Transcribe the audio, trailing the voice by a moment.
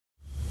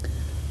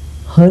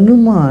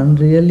Hanuman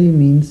really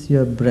means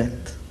your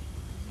breath.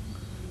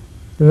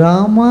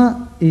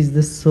 Rama is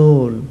the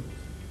soul.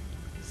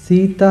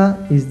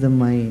 Sita is the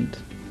mind.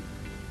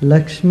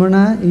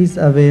 Lakshmana is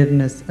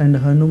awareness and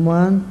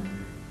Hanuman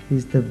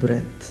is the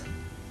breath.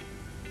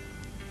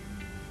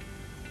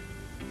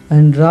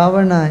 And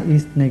Ravana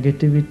is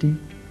negativity.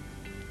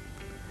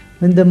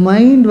 When the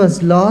mind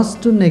was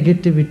lost to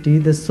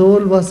negativity, the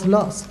soul was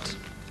lost.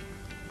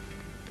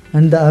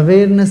 And the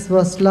awareness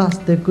was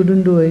lost. They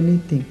couldn't do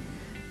anything.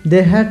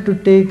 They had to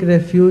take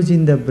refuge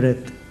in the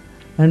breath.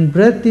 And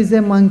breath is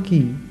a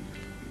monkey.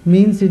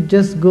 Means it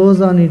just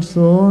goes on its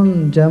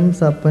own,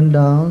 jumps up and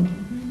down.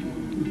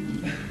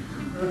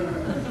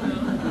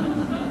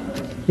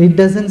 It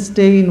doesn't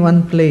stay in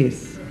one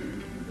place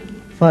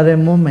for a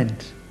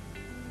moment.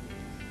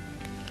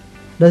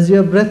 Does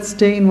your breath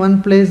stay in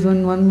one place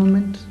in one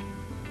moment?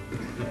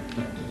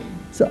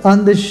 So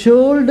on the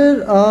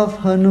shoulder of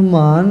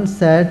Hanuman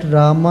sat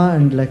Rama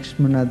and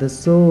Lakshmana, the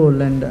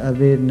soul and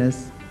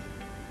awareness,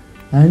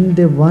 and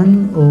they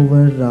won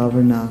over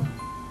Ravana,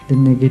 the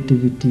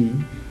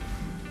negativity,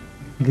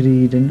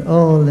 greed and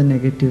all the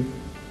negative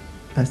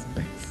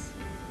aspects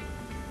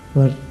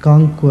were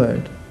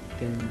conquered.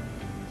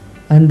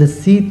 And the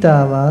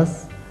Sita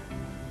was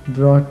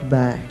brought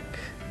back.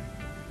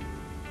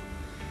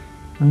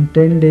 And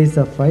 10 days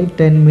of fight,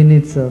 10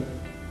 minutes of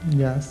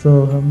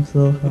soham.